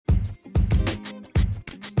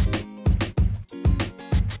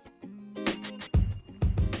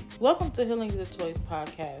Welcome to Healing is a Choice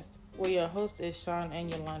podcast, where your host is Sean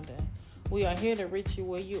and Yolanda. We are here to reach you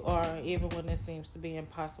where you are, even when it seems to be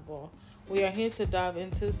impossible. We are here to dive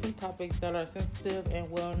into some topics that are sensitive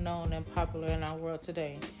and well known and popular in our world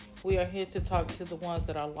today. We are here to talk to the ones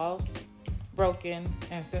that are lost, broken,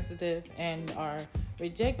 and sensitive and are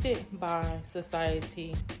rejected by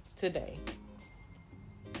society today.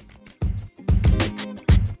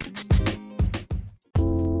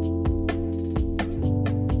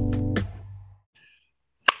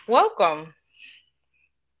 Welcome.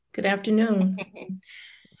 Good afternoon.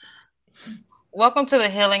 Welcome to the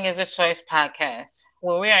Healing is a Choice podcast,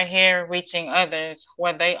 where we are here reaching others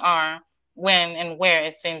where they are, when and where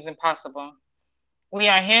it seems impossible. We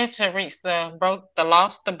are here to reach the broke, the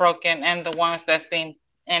lost, the broken, and the ones that seem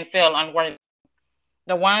and feel unworthy.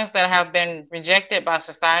 The ones that have been rejected by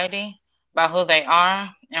society, by who they are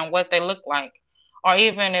and what they look like, or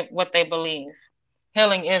even what they believe.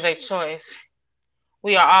 Healing is a choice.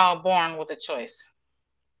 We are all born with a choice.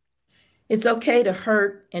 It's okay to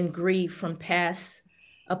hurt and grieve from past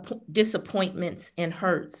disappointments and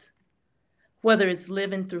hurts, whether it's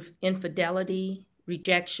living through infidelity,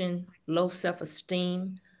 rejection, low self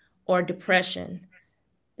esteem, or depression.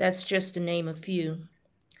 That's just to name a few.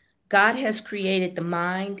 God has created the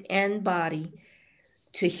mind and body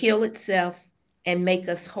to heal itself and make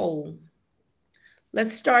us whole.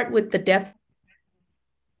 Let's start with the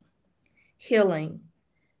healing,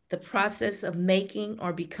 the process of making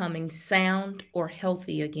or becoming sound or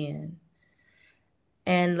healthy again.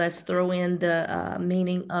 And let's throw in the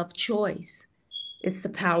meaning of choice. It's the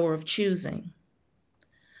power of choosing.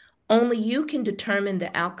 Only you can determine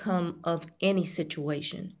the outcome of any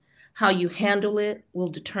situation. How you handle it will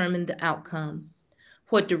determine the outcome.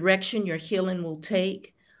 What direction your healing will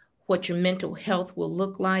take, what your mental health will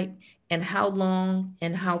look like, and how long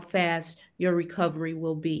and how fast your recovery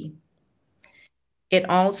will be. It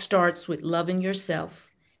all starts with loving yourself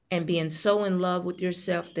and being so in love with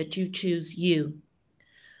yourself that you choose you,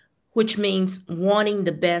 which means wanting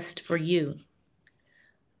the best for you.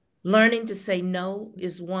 Learning to say no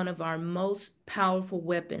is one of our most powerful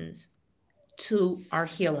weapons to our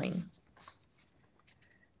healing.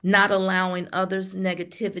 Not allowing others'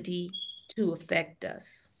 negativity to affect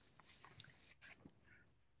us.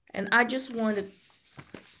 And I just want to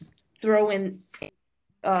throw in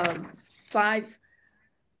 5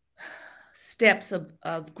 steps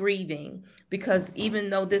of grieving, because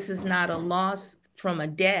even though this is not a loss from a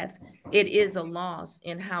death, it is a loss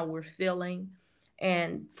in how we're feeling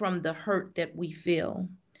and from the hurt that we feel.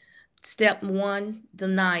 Step 1,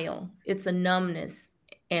 denial. It's a numbness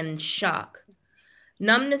and shock.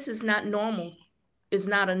 Numbness is not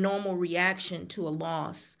a normal reaction to a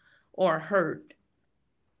loss or a hurt.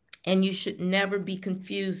 And you should never be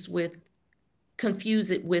confuse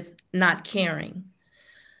it with not caring.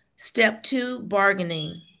 Step 2,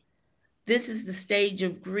 bargaining. This is the stage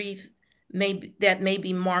of grief that may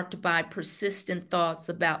be marked by persistent thoughts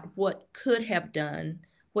about what you could have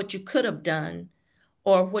done,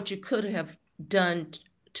 or what you could have done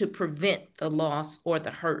to prevent the loss or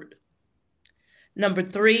the hurt. Number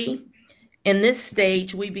 3, in this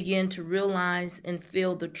stage, we begin to realize and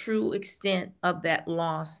feel the true extent of that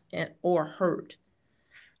loss or hurt.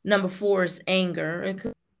 Number 4 is anger,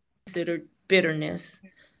 and considered bitterness.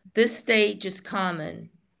 This stage is common.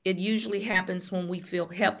 It usually happens when we feel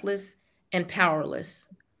helpless and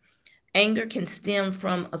powerless. Anger can stem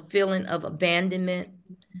from a feeling of abandonment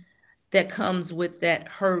that comes with that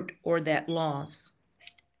hurt or that loss.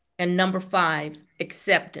 And number 5,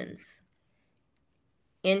 acceptance.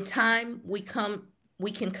 In time, we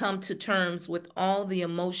can come to terms with all the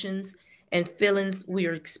emotions and feelings we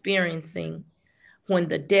are experiencing when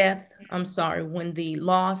when the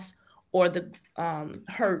loss or the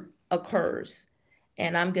hurt occurs.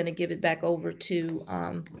 And I'm going to give it back over to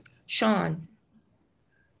Sean.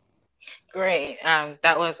 Great.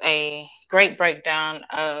 That was a great breakdown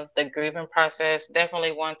of the grieving process.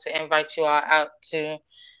 Definitely want to invite you all out to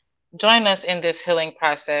join us in this healing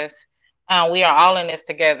process. We are all in this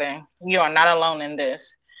together. You are not alone in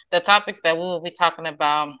this. The topics that we will be talking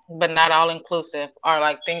about, but not all inclusive, are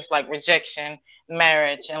like things like rejection,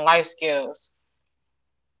 marriage, and life skills,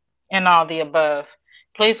 and all the above.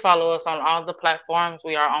 Please follow us on all the platforms.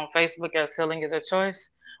 We are on Facebook as Healing is a Choice.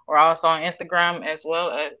 We're also on Instagram as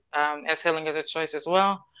Healing is a Choice as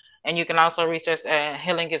well. And you can also reach us at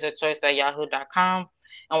healingisachoice@yahoo.com.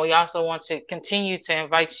 And we also want to continue to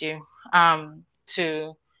invite you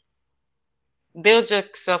to build your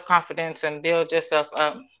self confidence and build yourself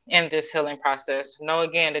up in this healing process. Know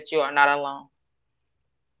again that you are not alone.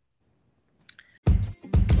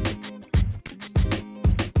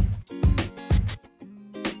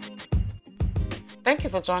 Thank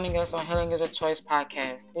you for joining us on Healing is a Choice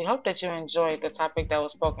podcast. We hope that you enjoyed the topic that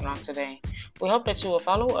was spoken on today. We hope that you will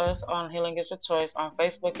follow us on Healing is a Choice on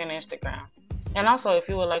Facebook and Instagram. And also, if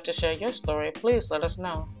you would like to share your story, please let us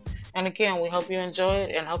know. And again, we hope you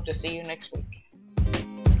enjoyed and hope to see you next week.